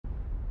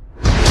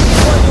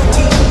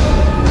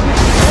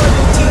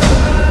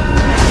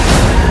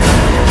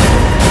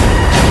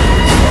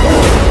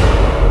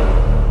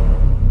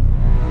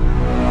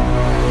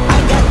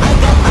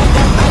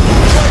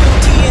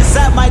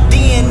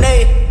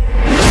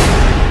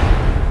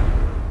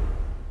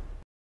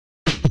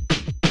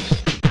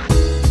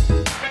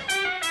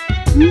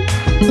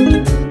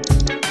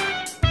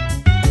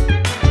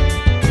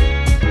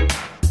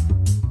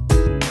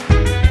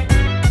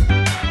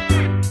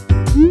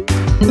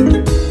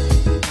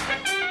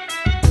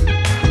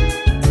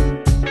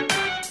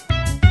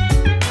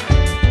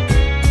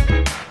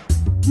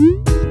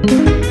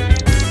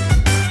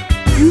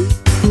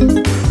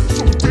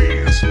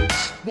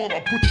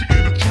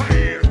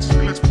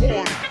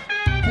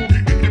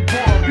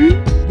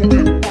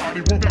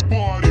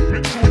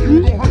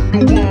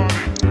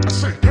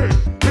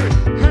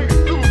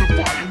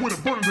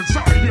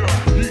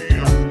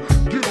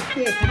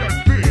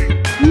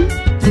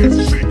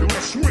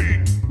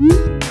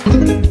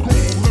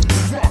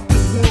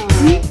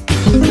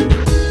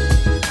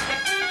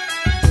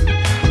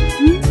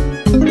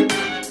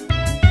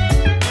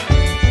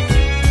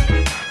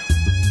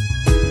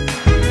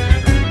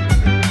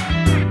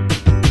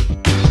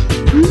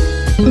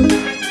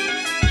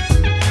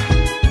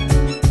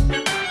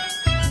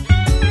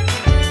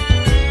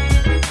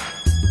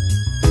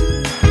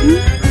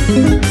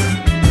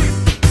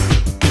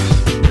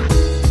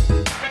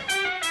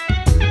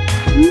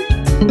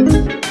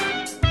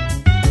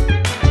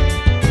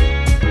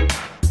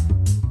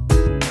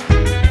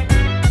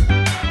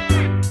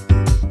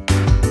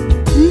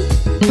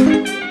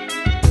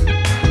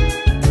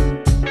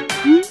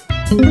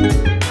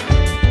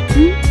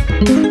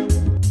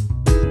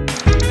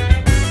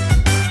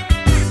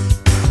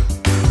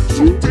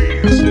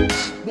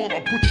Wanna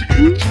put you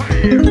in a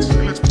trance,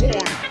 let's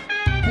party.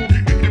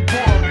 Boogie in your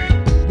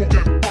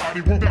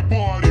body, want that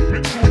body.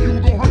 Make sure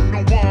you don't hurt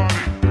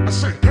nobody. I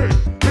say, hey,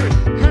 hey,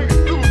 hey,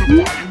 feel the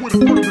body with a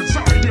burning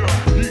desire. Yeah,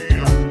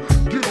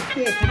 get up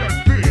off of that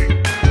thing.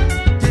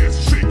 Dance,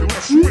 shake, and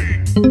let's swing.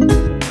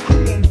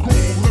 Come on,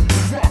 girl, let me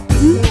rock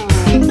the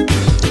world.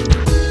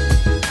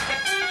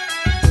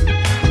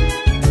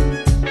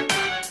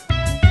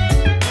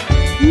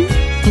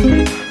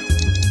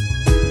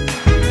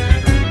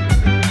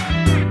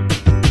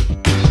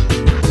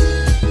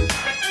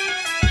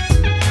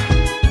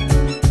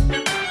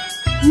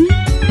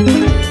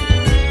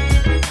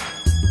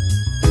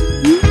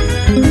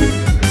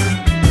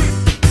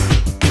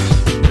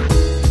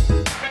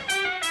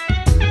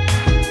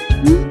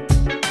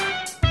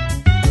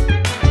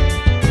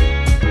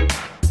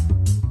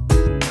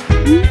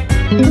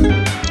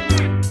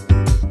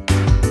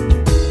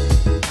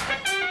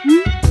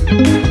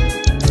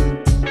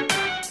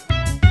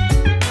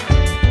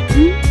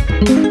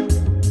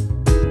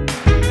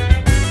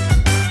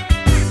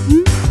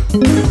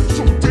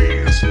 So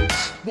dance,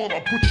 wanna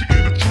put you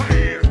in a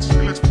trance,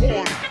 let's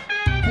party.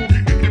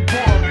 Boogie in your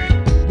body,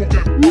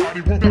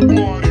 want that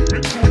body.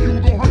 Make sure you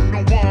don't hurt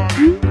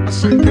nobody. I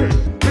say, hey,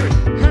 hey,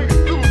 hey,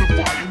 feel the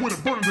fire with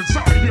a burning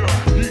desire. Yeah,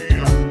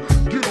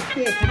 get up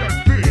off of that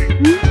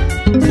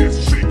thing. Dance,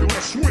 shake, and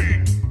let's swing.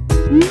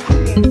 Come on,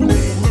 girl, let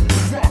me rock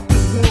the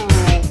world.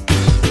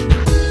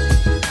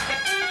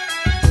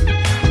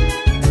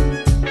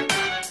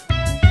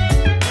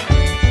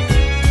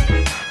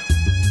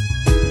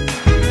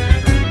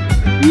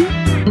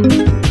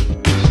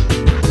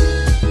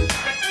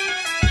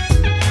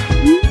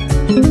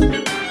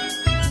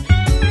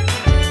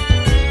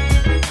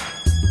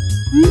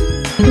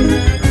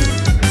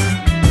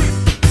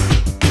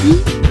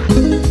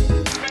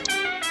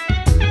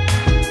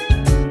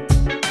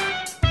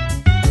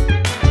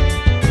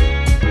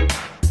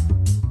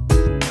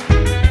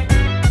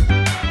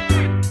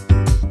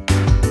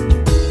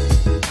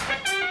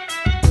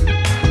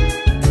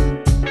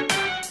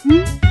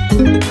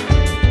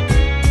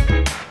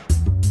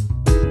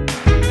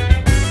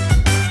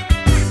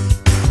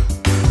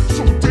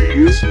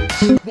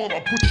 Wanna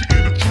put you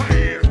in a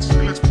trance,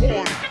 let's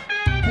party.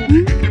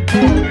 Boogie in your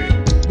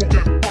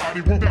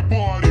body, want that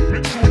body.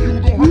 Make sure you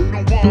don't hurt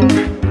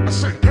nobody. I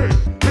say, hey,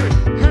 hey,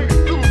 hey,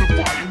 feel the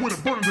fire with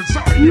a burning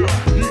desire. Yeah,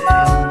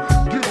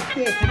 get up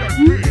off of that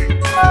thing.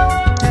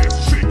 Dance,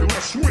 shake, and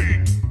let's swing.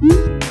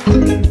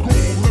 Come on, girl,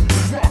 let me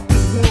rock the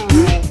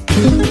world.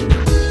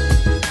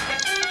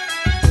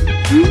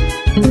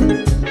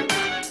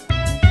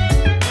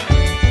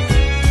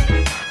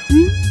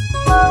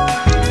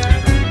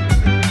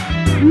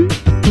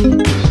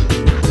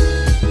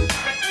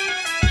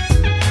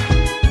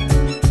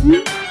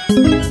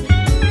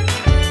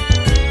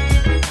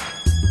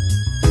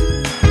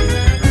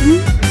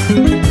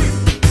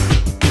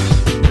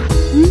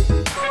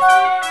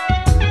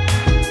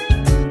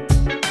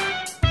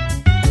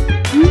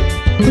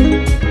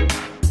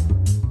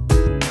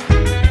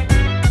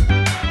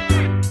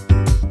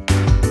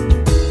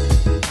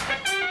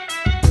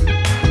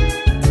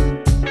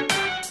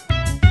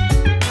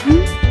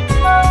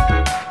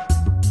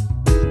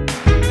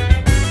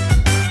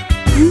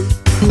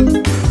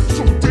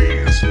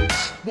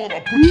 Wanna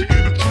put you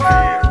in a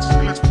trance,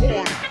 let's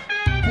party.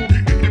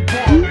 Boogie in your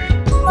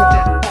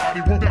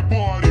body, want that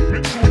body.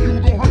 Make sure you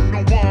don't hurt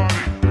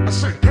nobody. I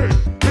say, hey,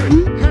 hey,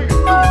 hey,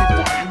 feel the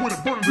fire with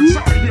a burning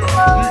desire. Yeah,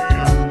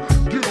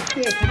 get up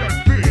off of that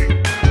thing.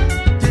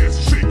 Dance,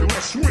 shake, and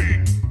let's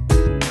swing.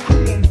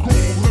 Come on, girl,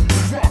 let me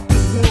rock the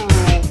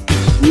world.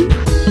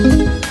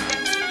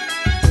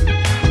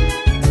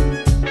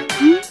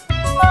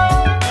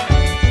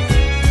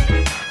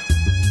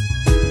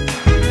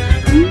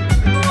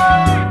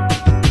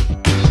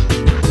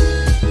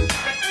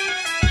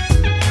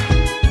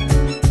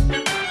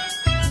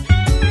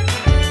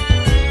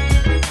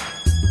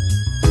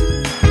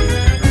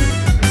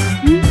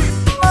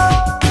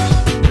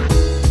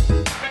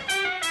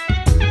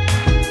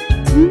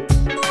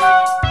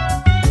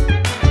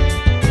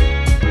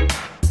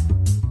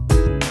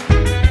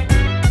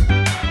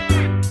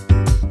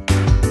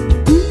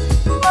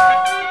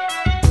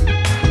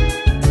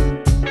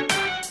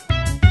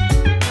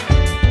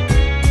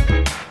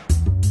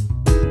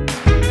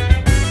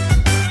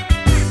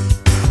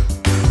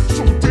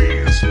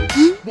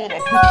 Wanna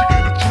put you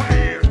in a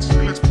trance,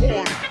 let's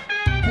party.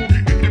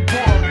 Boogie in your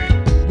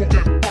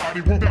body,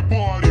 want that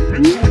body.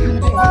 Make sure you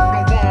don't hurt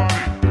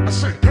nobody. I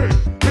say, hey,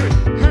 hey,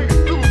 hey,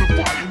 feel the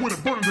fire with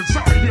a burning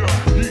desire. Yeah,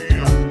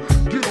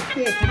 get up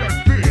off of that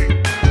thing.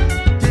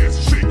 Dance,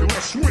 shake, and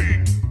let's swing.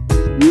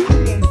 Come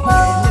on, girl, let me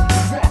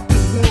rock the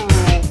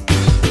world.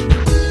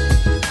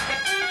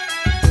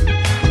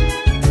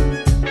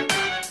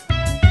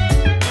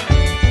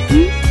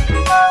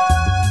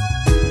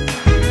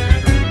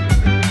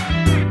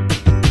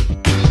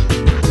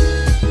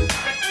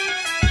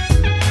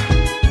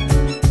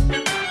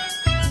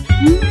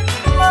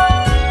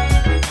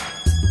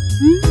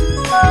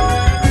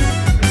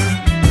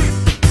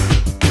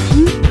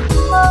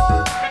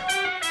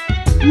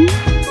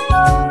 Mm-hmm.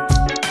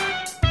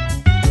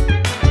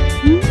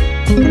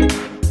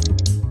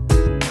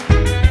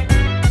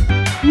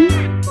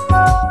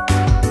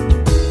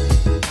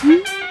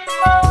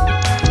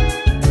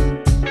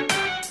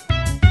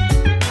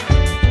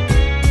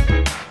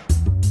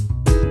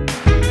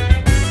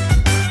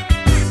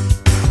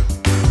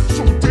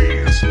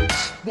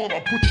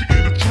 put you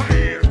in a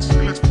trance.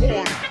 Let's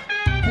party,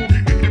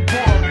 boogie in your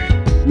body.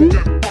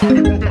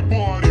 Move that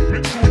body,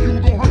 make sure you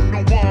don't hurt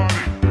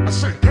nobody. I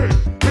say, hey,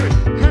 hey,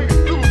 hey,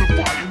 feel the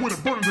fire with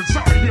a burning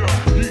desire. Yeah,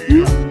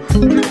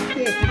 get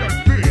up for that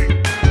thing.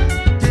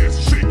 Dance,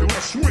 shake, and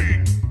let's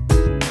swing.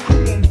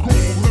 Come on,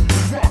 girl, let me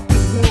rock the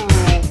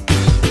world.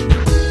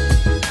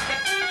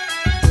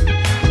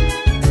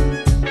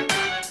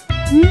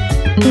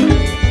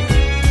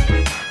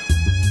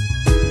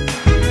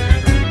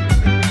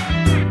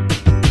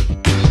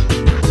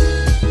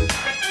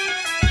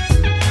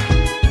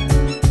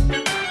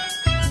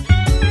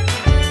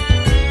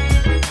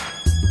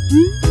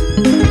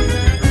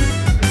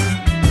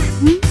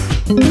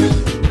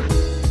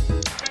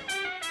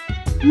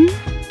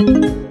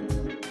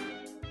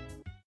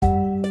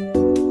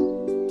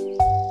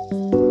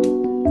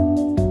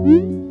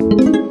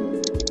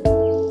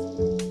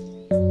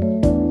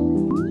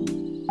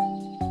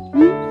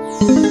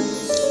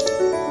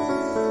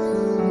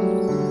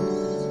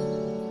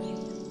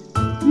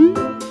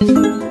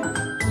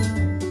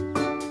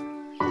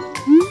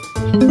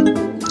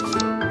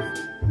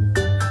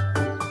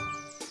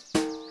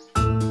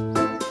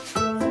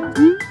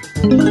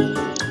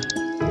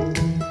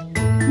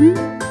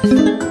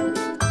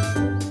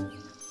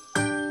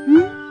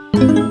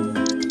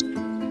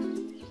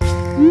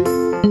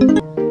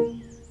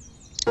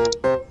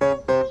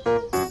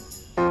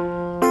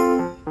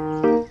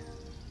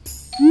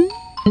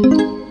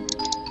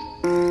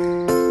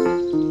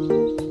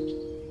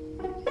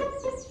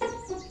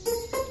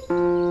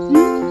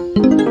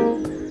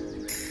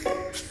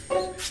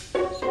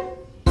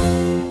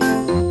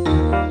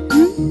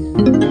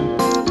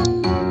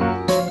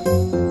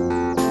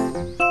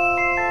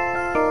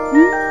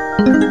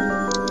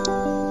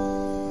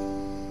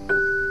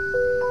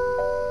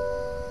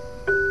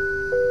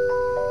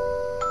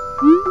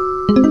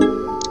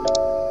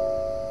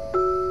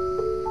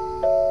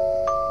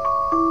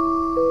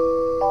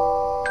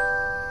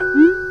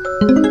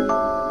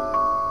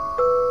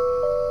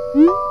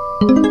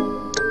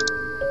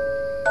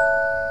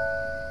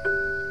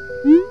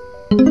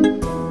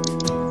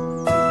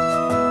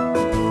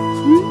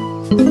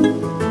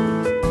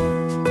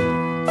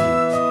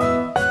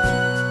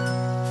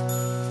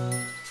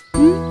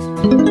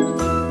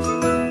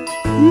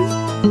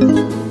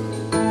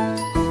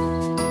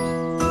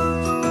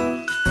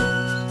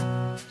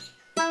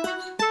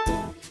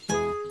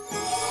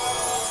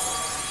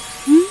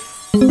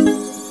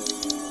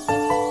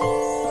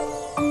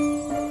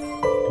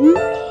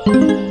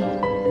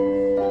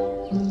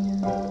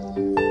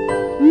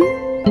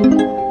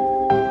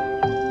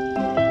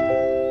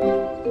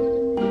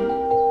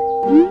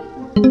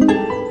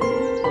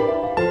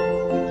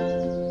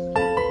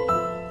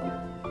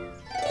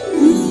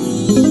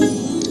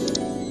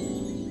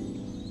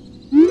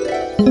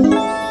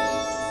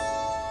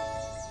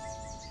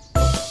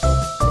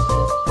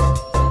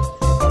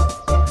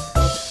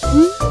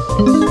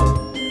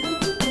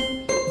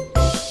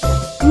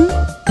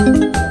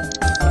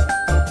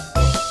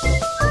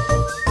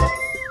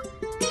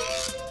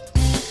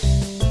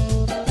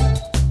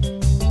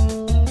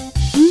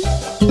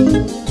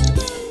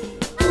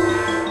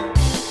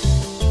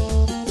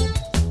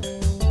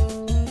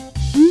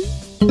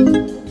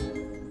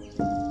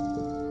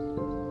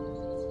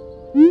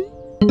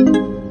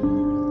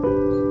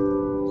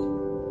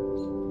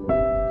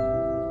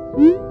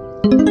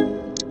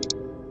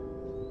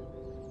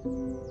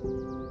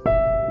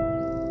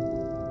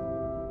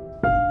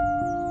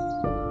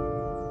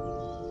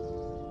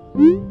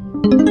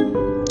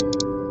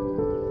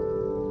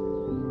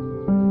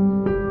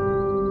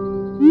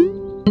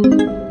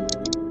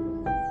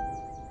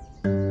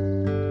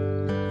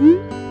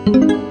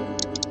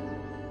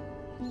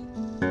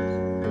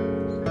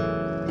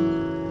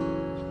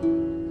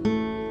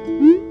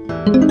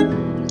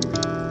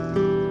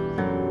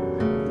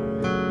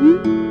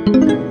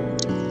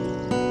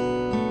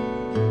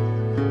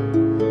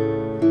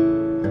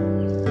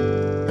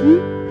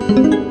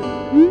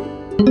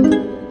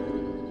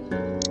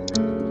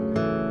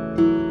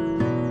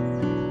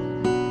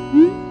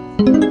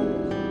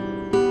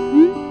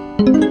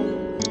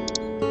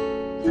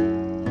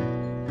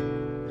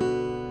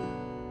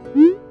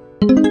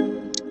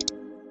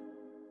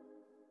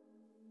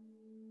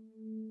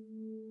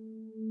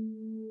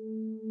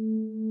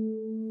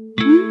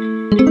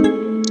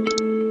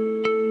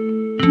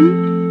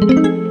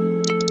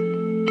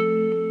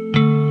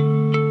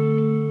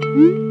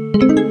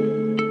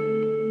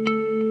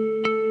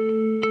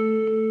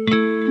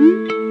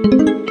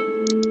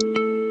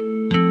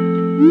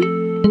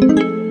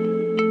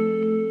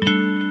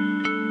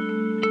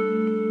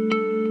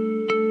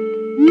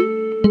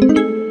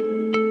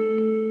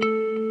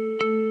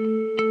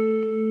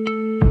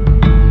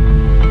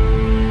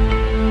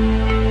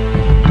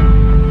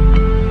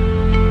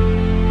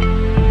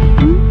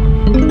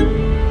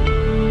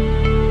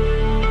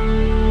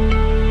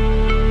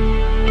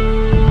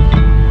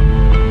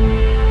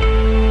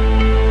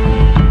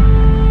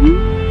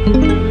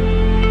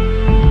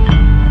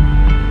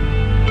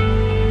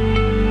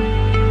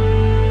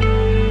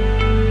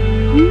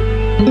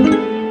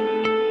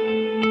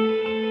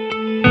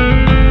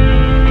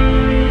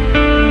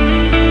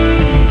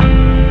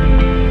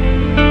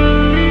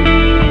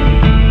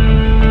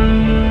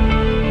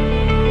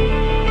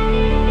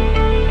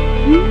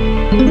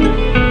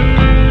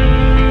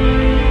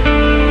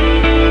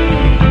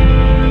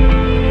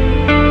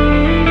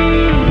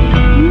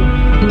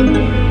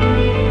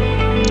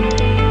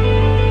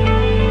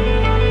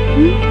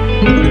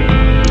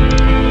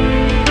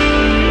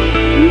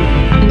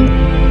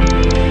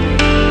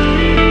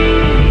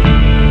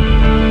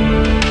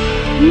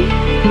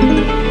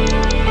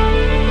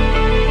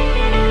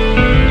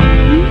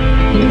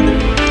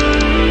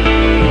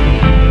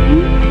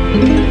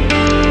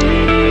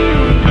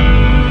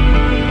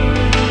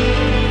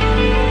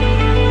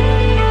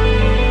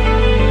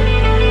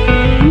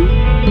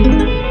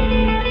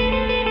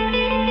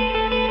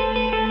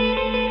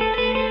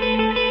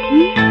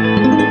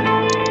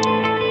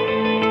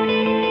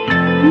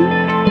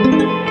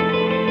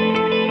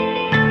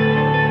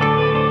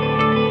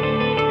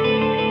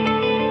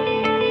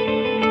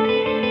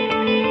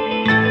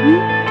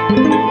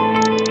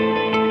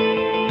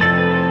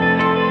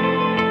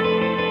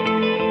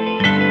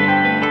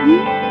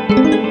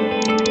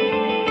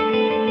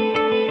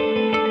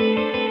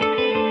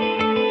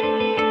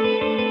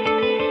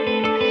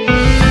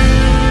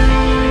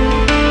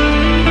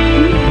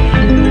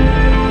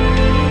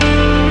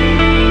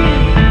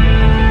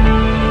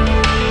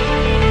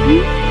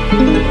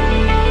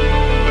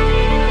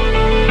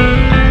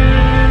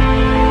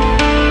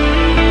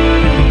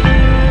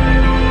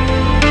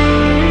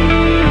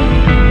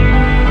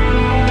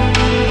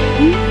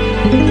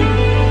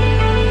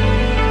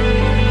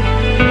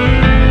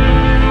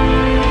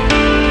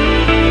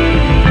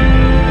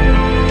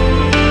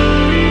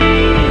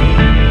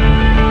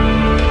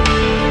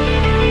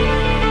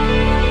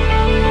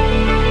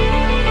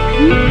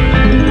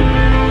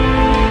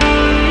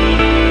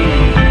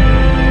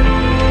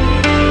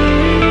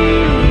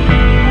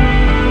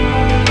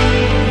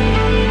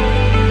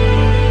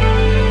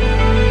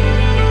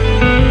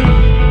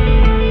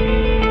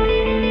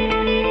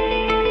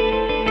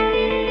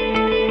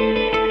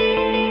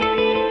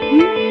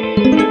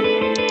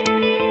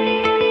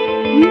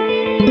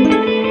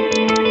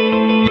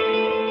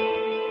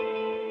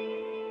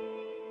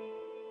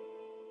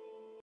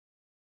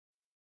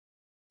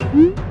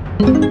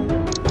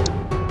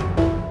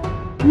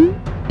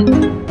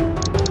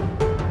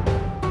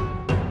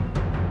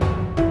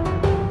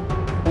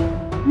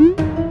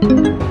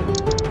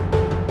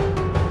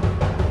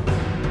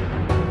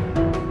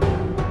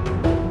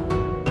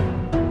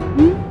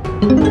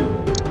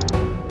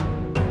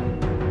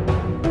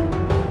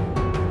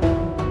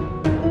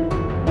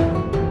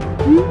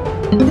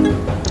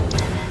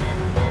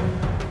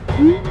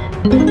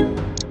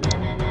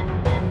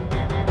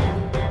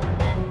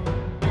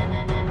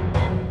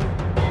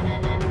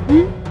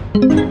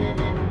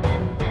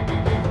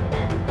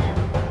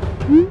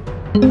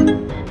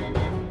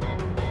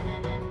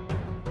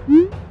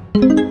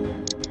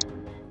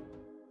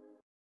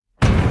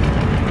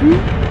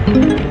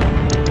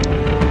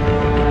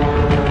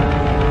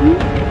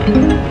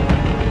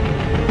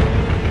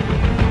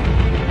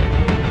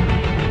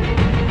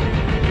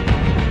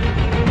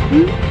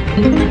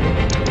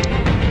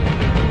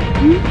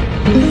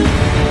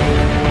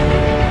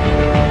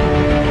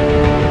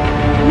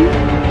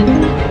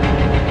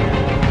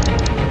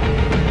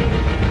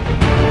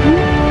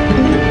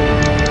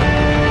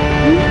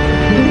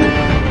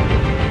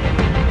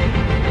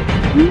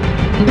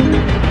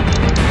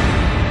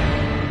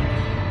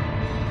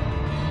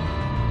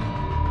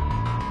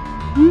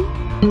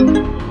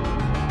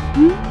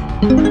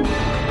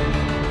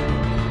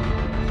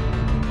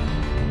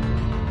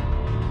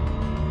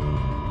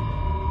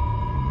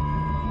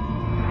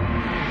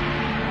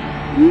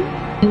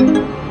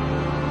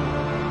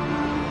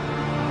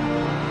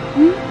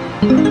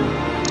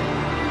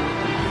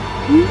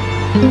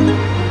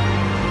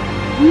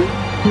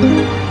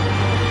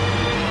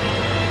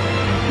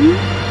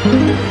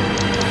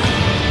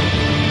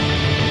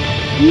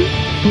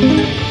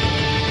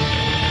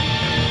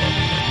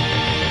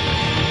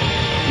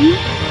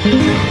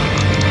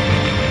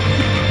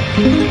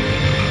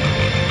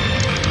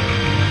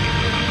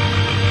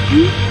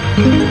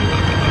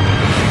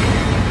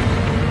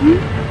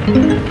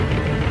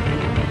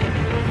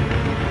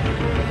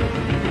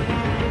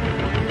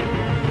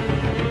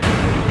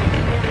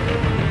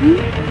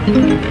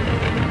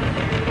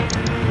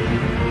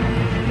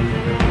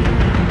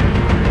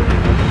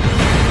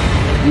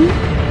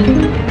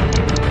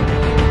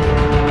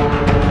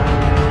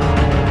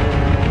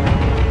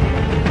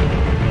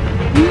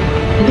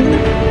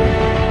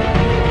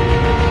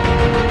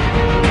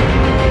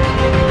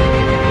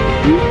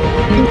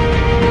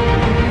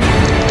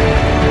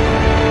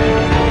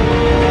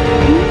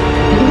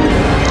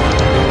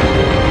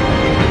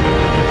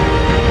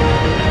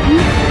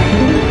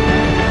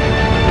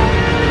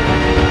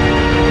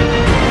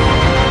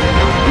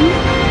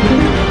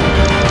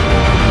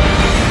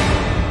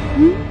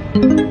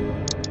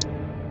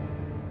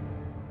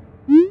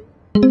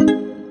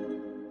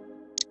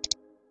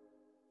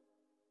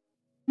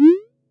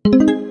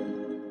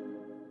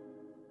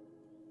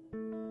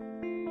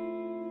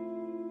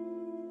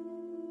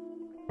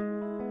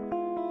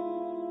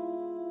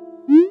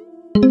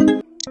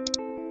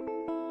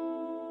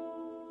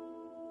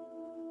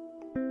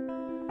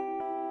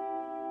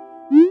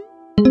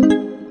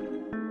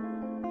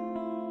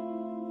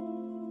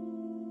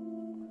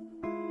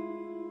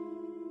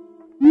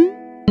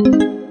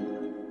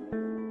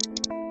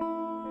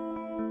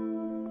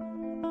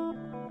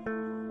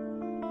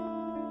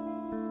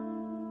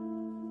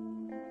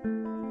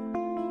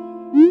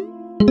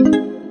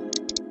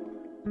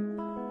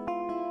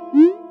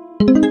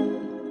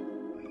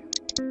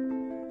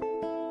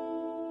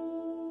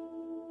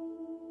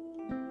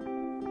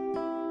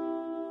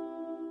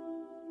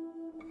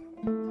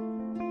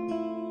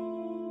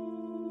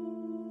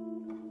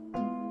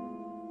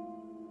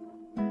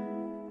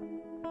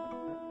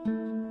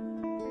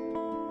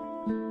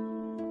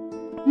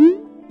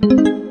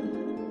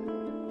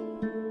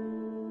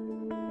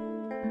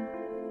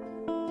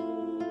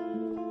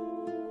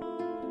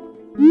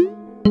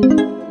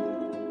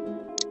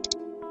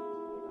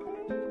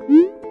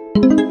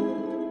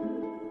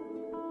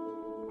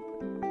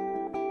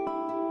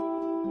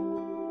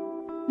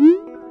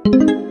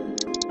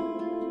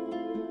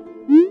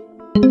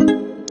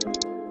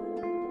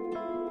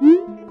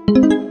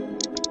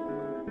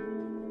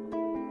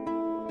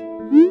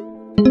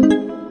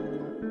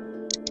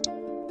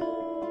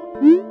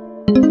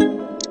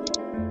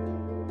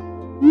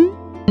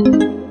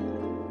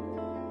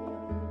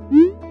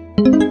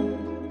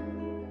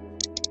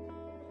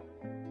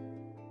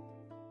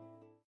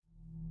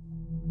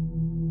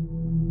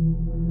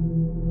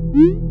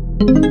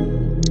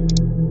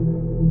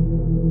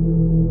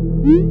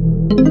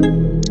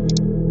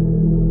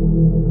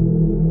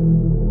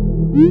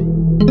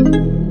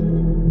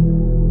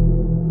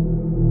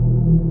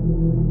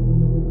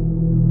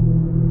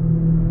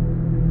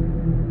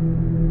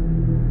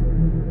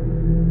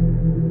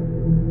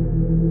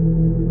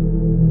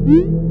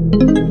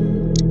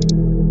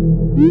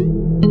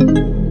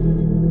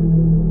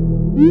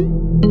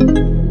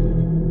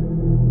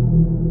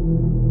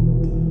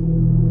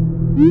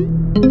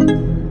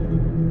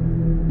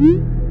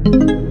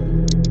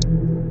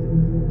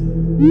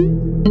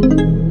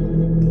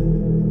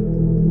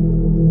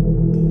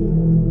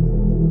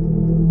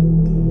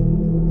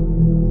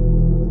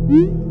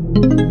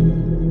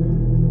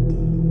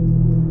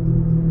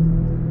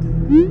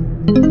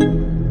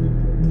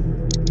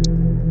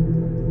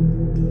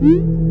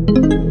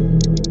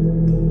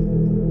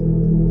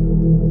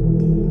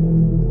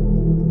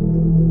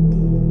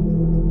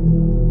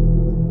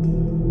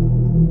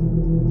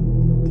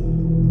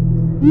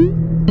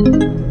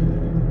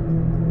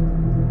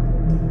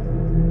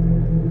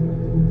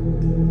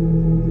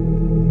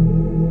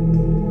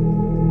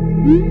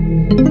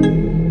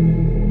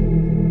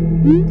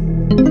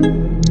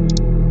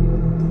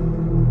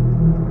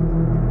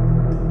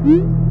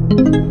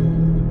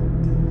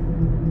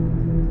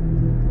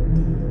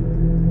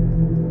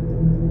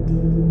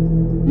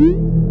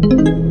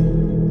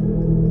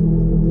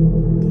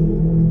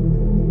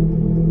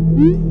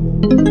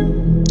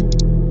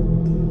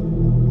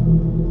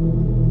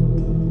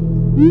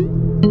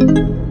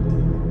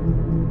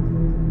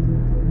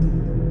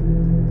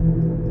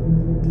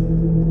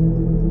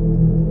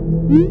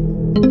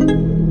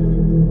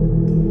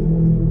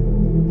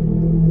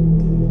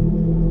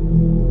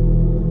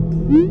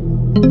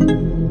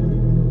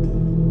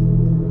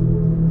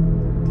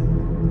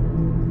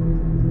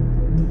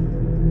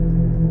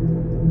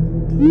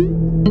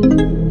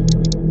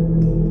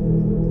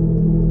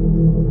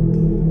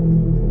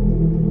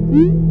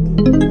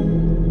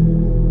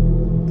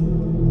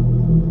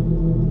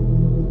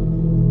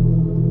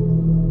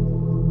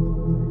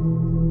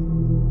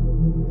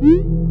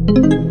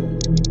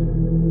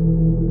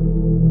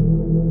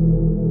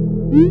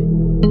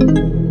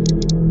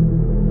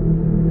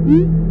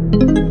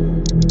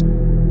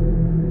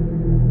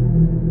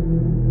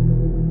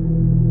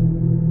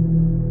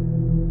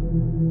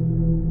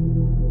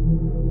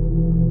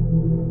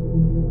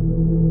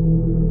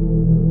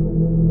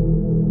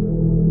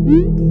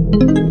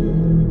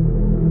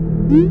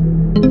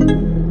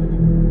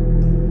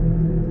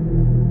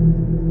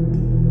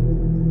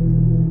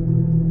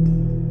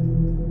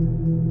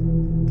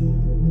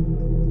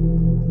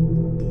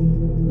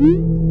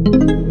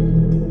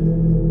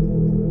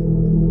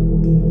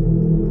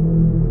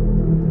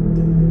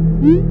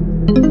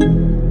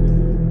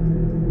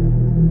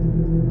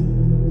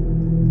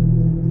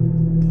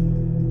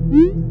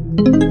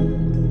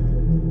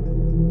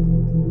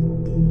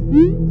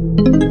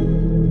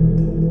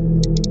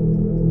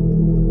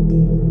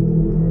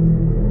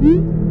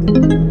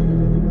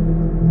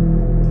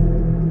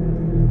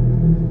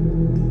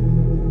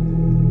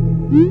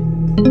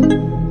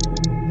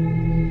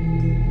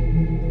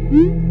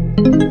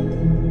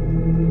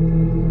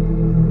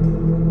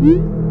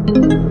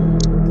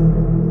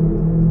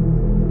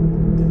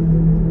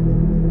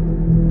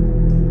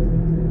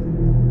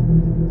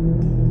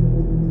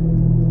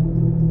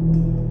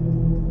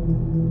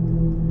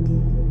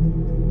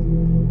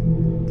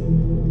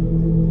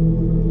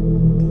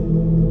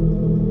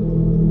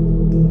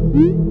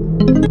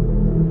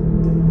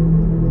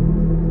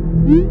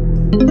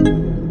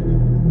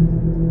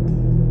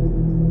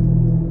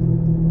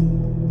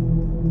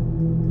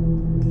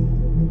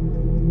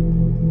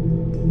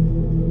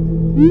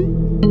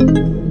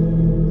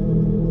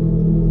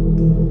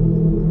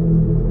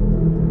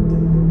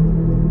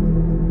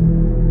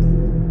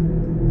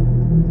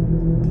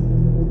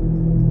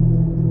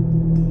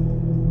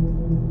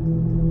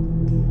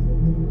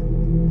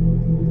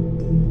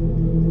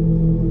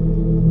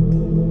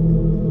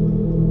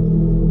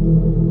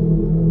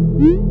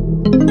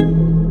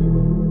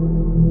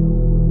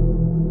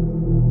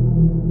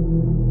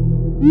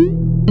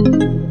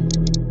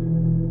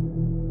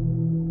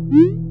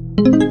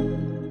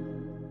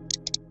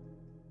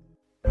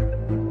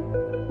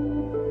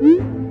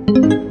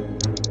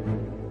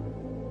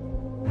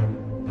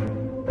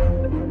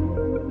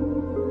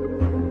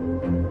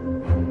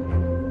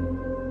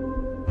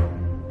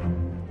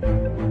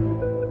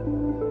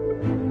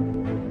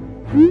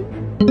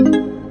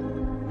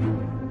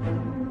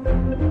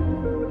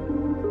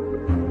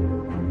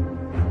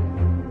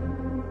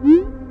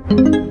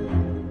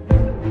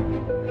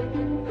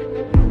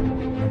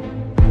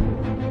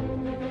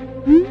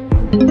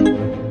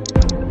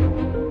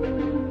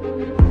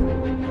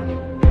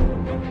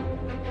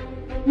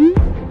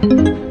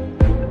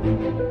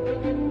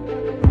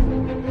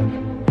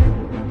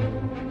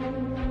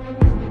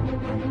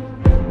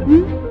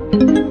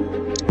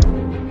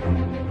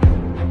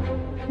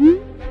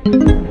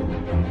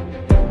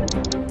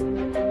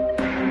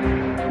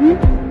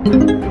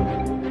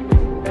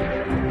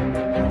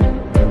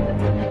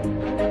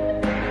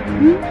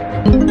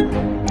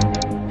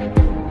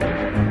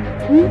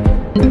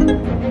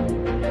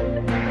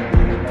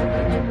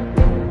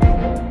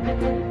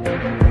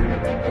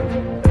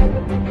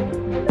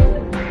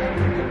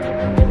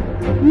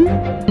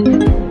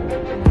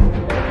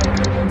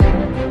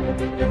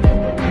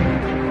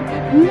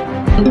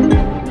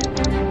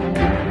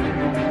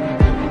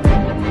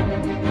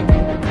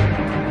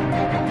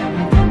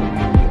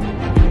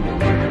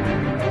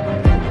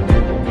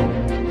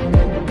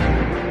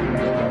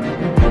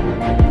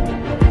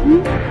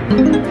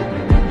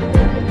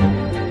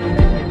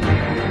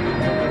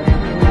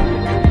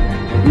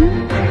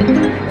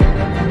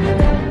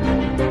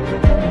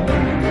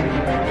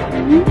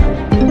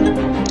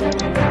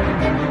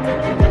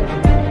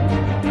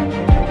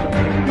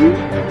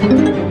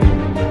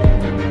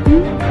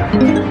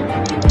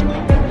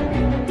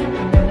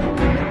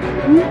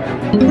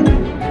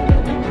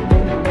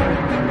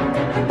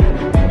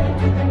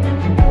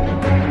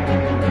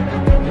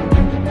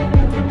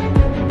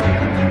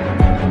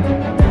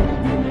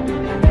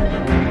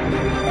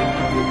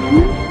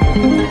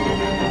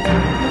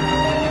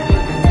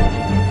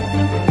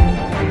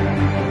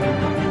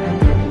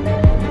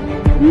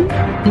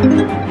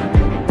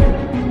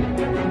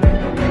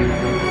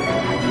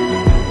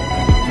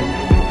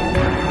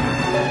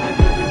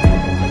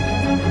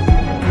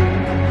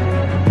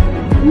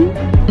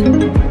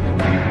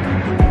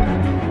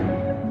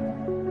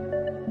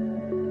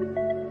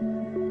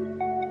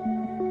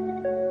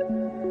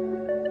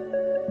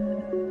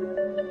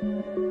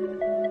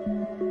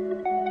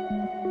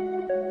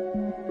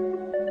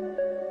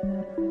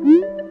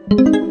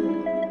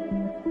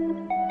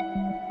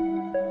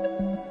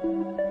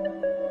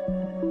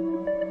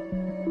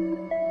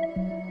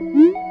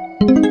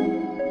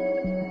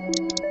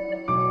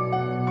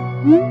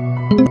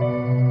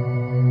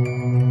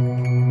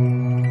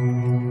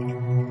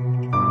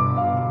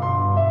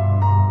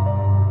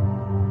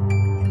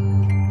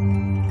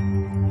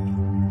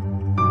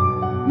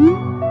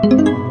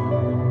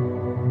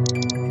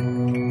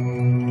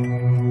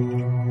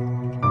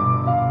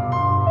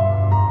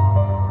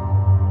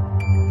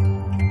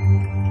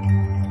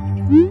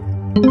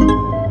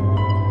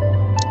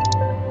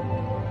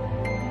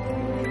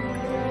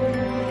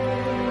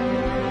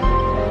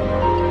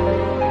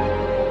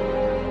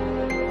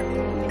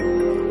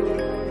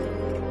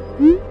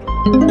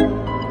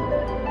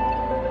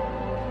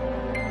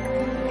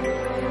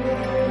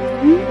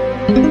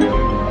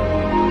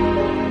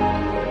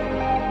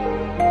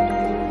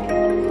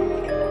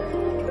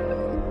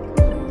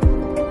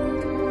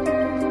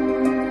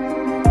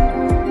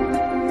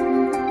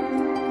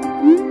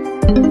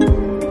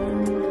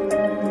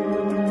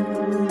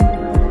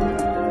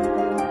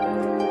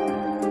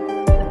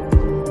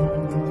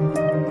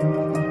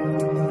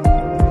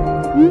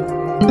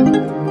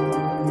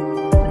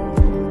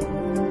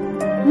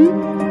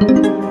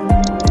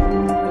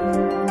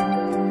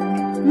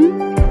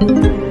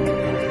 Hmm?